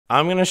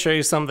I'm gonna show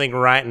you something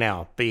right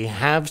now, but you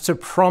have to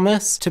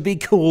promise to be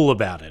cool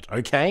about it,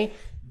 okay?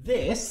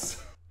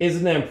 This is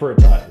an Emperor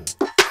Titan.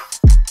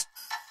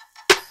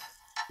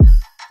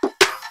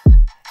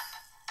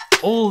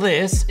 All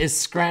this is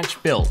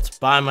scratch built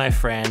by my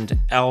friend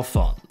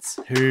Alphonse,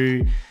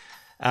 who,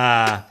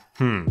 I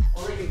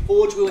reckon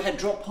Forge Wheel had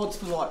drop pods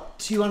for like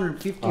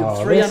 250 or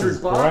 300 this is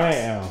bucks.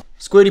 Great, Al.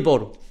 Squirty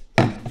bottle.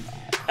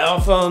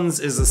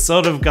 Alphonse is the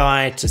sort of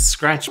guy to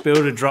scratch build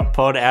a drop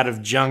pod out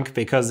of junk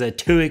because they're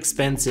too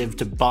expensive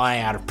to buy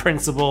out of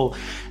principle,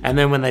 and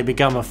then when they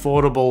become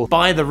affordable,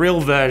 buy the real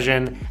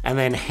version and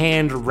then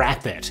hand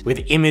wrap it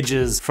with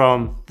images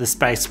from the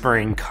Space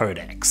Marine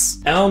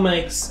Codex. Al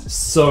makes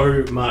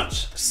so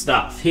much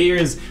stuff. Here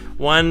is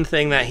one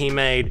thing that he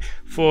made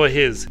for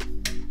his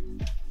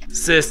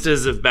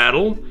Sisters of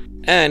Battle.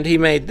 And he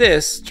made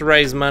this to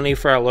raise money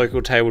for our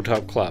local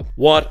tabletop club.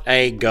 What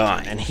a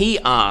guy. And he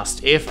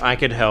asked if I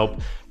could help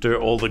do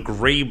all the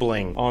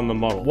greebling on the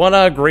model. What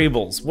are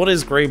greebles? What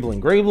is greebling?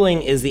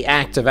 Greebling is the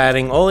act of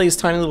adding all these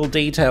tiny little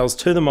details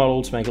to the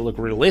model to make it look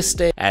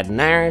realistic, add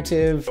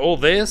narrative. All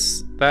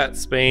this,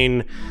 that's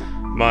been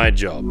my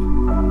job.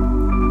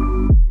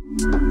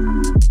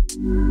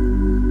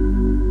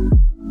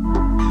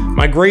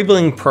 My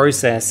greebling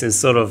process is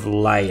sort of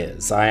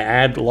layers. I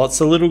add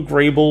lots of little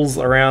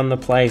greebles around the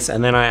place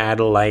and then I add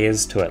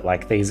layers to it,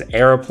 like these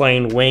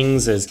aeroplane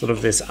wings. There's sort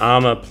of this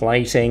armor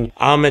plating,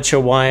 armature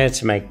wire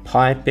to make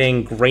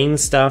piping, green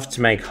stuff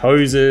to make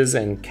hoses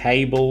and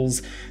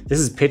cables. This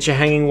is picture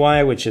hanging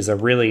wire, which is a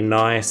really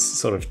nice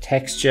sort of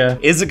texture.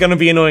 Is it gonna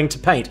be annoying to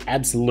paint?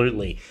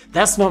 Absolutely.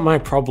 That's not my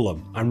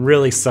problem. I'm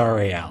really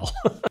sorry, Al.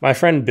 My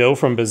friend Bill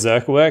from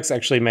Berserker Works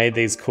actually made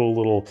these cool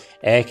little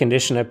air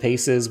conditioner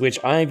pieces,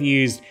 which I've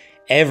used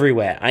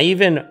everywhere. I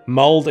even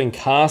mold and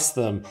cast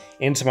them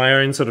into my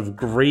own sort of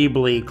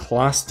greebly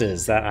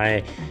clusters that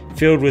I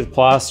filled with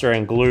plaster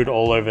and glued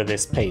all over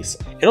this piece.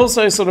 It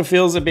also sort of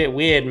feels a bit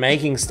weird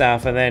making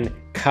stuff and then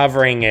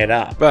covering it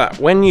up. But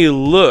when you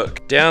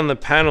look down the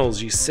panels,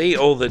 you see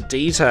all the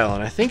detail,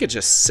 and I think it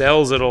just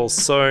sells it all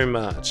so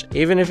much.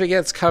 Even if it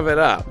gets covered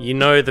up, you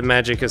know the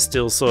magic is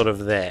still sort of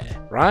there,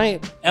 right?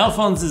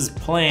 Alphonse's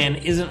plan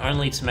isn't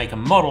only to make a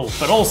model,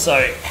 but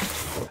also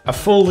a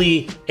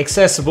fully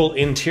accessible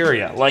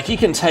interior. Like, you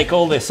can take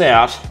all this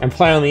out and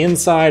play on the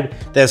inside.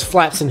 There's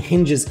flaps and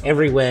hinges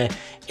everywhere.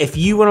 If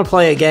you want to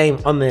play a game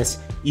on this,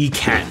 you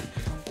can.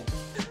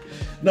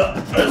 Not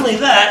only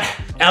that,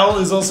 Al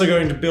is also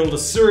going to build a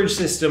sewage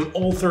system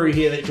all through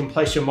here that you can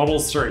place your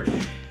models through.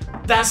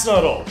 That's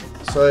not all.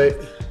 So,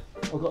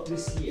 I've got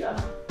this here.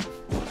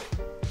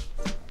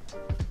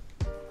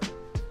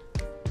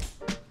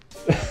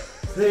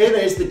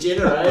 There's the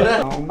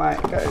generator. Oh mate,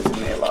 it goes in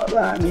there like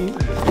that,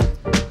 man.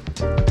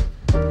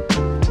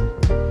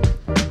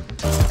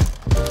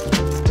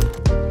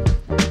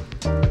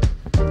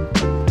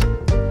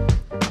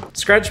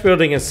 Scratch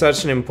building is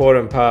such an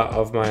important part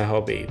of my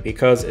hobby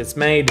because it's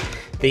made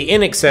the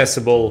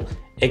inaccessible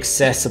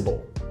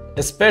accessible.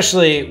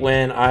 Especially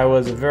when I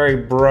was a very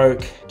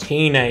broke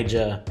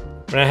teenager,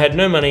 when I had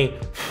no money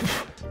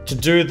to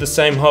do the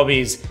same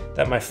hobbies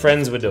that my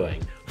friends were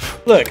doing.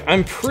 Look,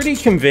 I'm pretty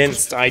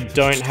convinced I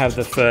don't have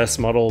the first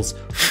models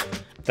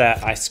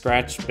that I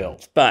scratch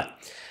built, but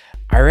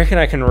I reckon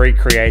I can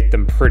recreate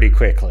them pretty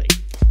quickly.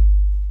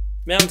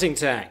 Mounting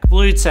tack,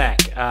 blue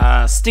tack,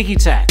 sticky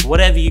tack,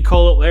 whatever you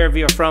call it, wherever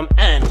you're from,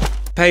 and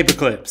paper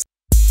clips.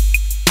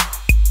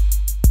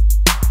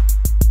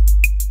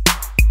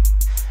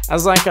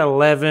 As like an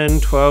 11,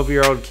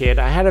 12-year-old kid,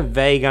 I had a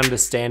vague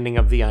understanding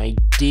of the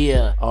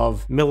idea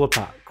of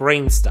milliput,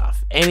 green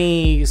stuff,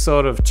 any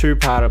sort of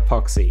two-part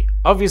epoxy.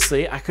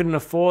 Obviously, I couldn't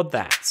afford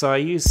that, so I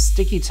used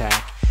sticky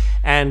tack,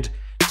 and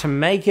to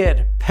make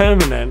it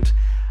permanent,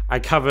 I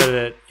covered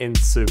it in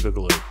super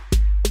glue.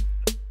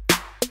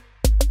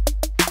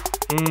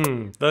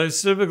 Those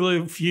super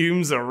glue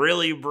fumes are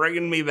really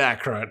bringing me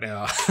back right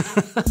now.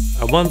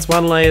 Once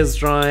one layer's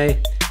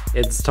dry,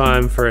 it's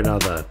time for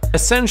another.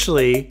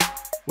 Essentially,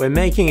 we're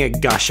making a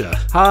gusher.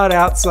 Hard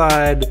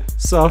outside,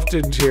 soft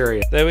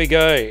interior. There we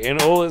go,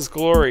 in all its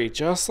glory,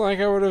 just like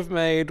I would have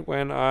made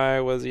when I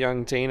was a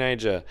young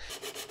teenager.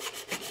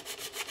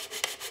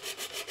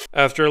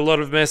 After a lot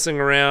of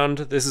messing around,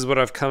 this is what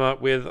I've come up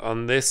with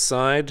on this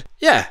side.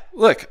 Yeah,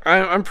 look,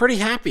 I'm pretty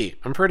happy.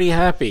 I'm pretty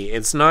happy.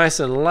 It's nice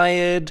and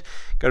layered,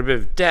 got a bit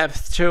of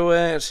depth to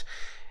it.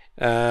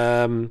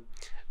 I'm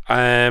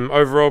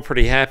overall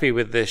pretty happy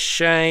with this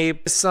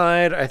shape. This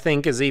side, I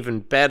think, is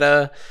even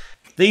better.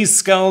 These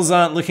skulls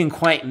aren't looking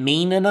quite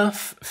mean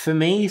enough for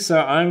me,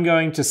 so I'm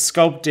going to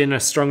sculpt in a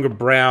stronger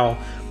brow,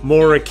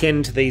 more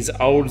akin to these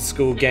old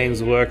school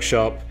Games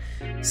Workshop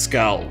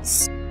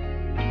skulls.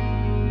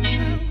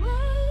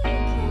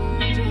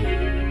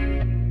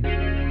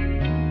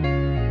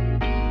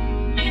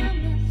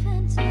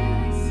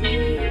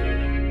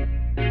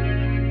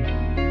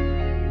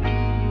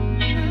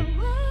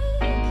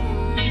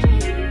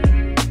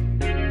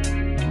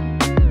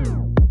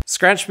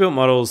 Scratchbuilt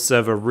models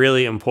serve a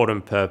really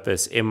important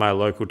purpose in my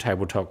local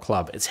tabletop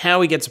club. It's how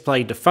we get to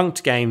play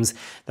defunct games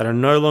that are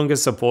no longer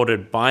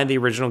supported by the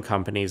original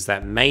companies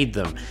that made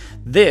them.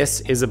 This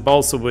is a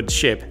balsa wood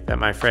ship that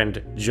my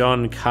friend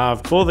John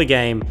carved for the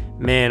game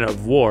Man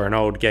of War, an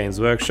old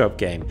Games Workshop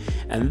game.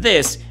 And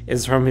this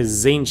is from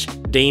his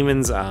Tzeentch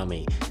Demon's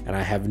Army. And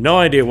I have no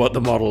idea what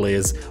the model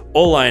is.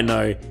 All I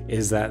know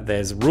is that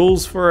there's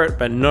rules for it,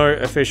 but no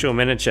official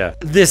miniature.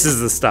 This is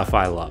the stuff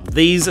I love.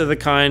 These are the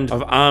kind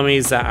of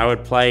armies that I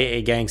would play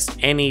against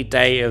any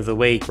day of the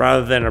week,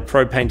 rather than a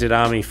pro-painted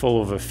army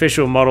full of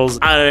official models.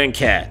 I don't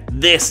care.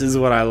 This is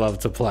what I love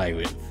to play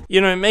with. You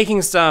know,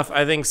 making stuff,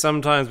 I think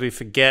sometimes we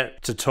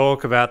forget to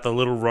talk about the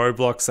little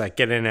roadblocks that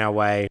get in our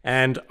way.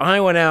 And I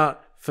went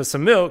out for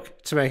some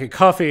milk to make a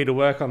coffee to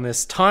work on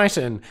this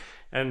Titan,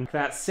 and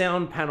that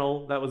sound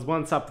panel that was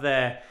once up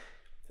there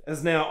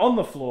is now on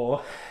the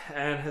floor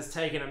and has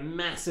taken a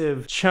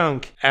massive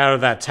chunk out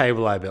of that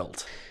table I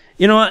built.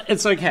 You know what?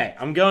 It's okay.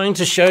 I'm going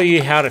to show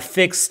you how to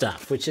fix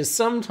stuff, which is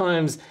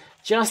sometimes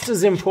just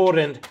as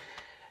important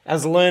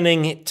as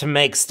learning to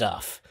make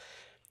stuff.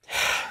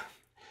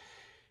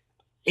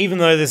 Even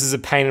though this is a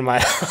pain in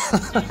my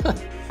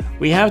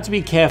we have to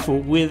be careful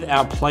with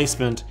our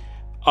placement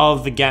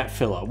of the gap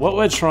filler. What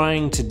we're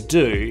trying to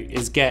do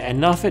is get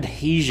enough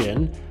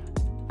adhesion,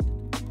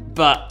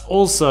 but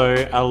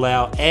also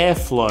allow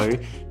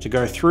airflow to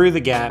go through the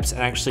gaps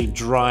and actually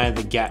dry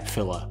the gap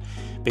filler.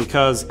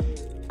 Because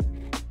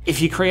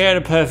if you create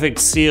a perfect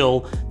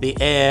seal, the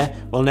air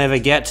will never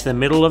get to the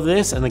middle of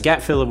this and the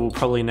gap filler will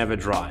probably never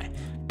dry.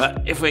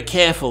 But if we're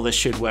careful, this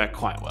should work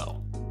quite well.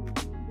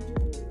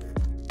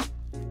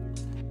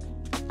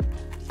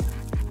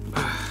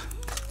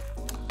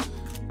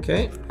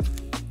 Okay.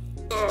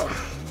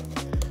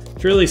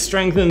 To really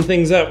strengthen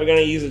things up, we're going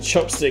to use a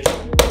chopstick.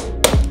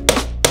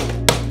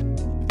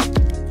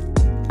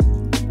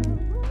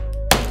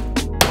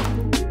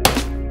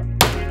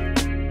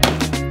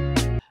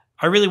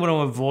 I really want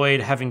to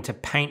avoid having to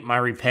paint my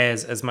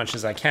repairs as much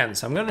as I can,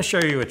 so I'm going to show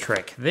you a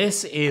trick.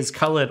 This is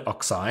colored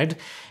oxide,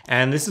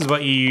 and this is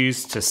what you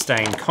use to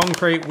stain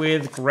concrete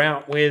with,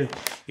 grout with.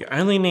 You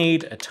only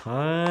need a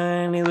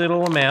tiny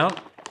little amount,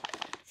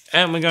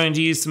 and we're going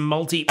to use some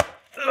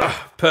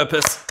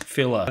multi-purpose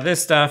filler.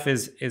 This stuff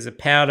is a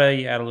powder.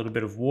 You add a little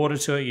bit of water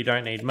to it. You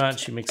don't need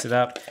much. You mix it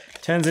up,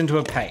 turns into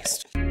a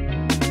paste.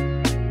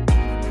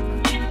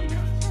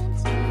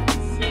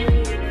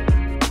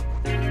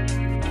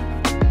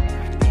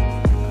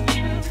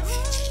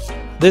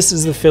 This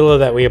is the filler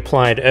that we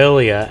applied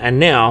earlier, and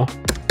now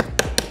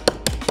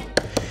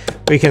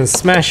we can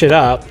smash it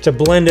up to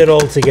blend it all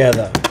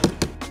together.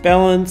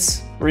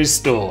 Balance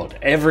restored.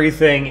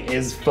 Everything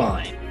is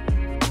fine.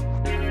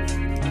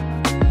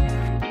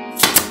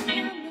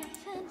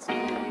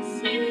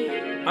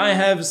 I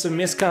have some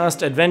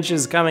miscast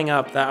adventures coming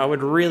up that I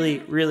would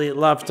really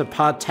love to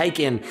partake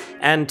in,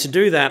 and to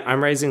do that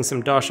I'm raising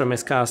some dosh on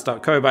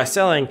miscast.co by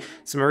selling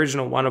some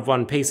original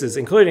one-of-one pieces,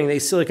 including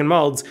these silicone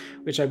molds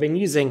which I've been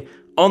using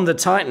on the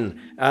Titan.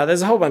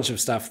 There's a whole bunch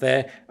of stuff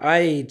there.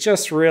 I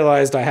just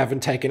realized I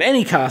haven't taken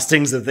any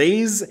castings of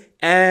these,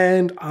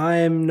 and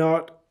I'm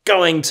not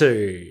going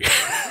to.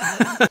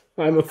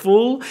 I'm a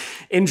fool.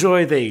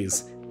 Enjoy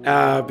these,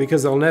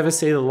 because they'll never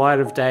see the light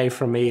of day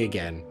from me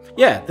again.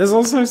 Yeah, there's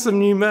also some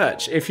new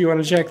merch if you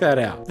want to check that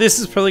out. This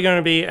is probably going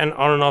to be an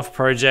on and off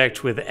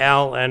project with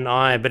Al and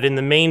I, but in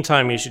the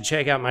meantime, you should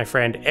check out my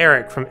friend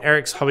Eric from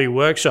Eric's Hobby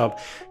Workshop,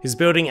 who's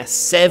building a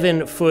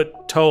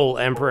 7-foot tall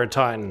Emperor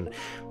Titan.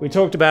 We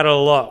talked about it a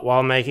lot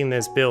while making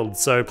this build,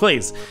 so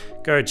please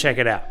go check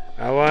it out.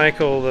 I like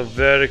all the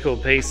vertical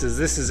pieces.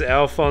 This is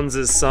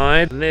Alphonse's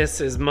side, and this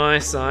is my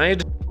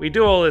side. We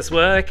do all this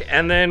work,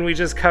 and then we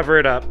just cover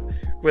it up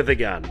with a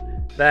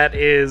gun. That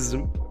is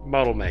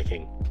model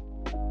making.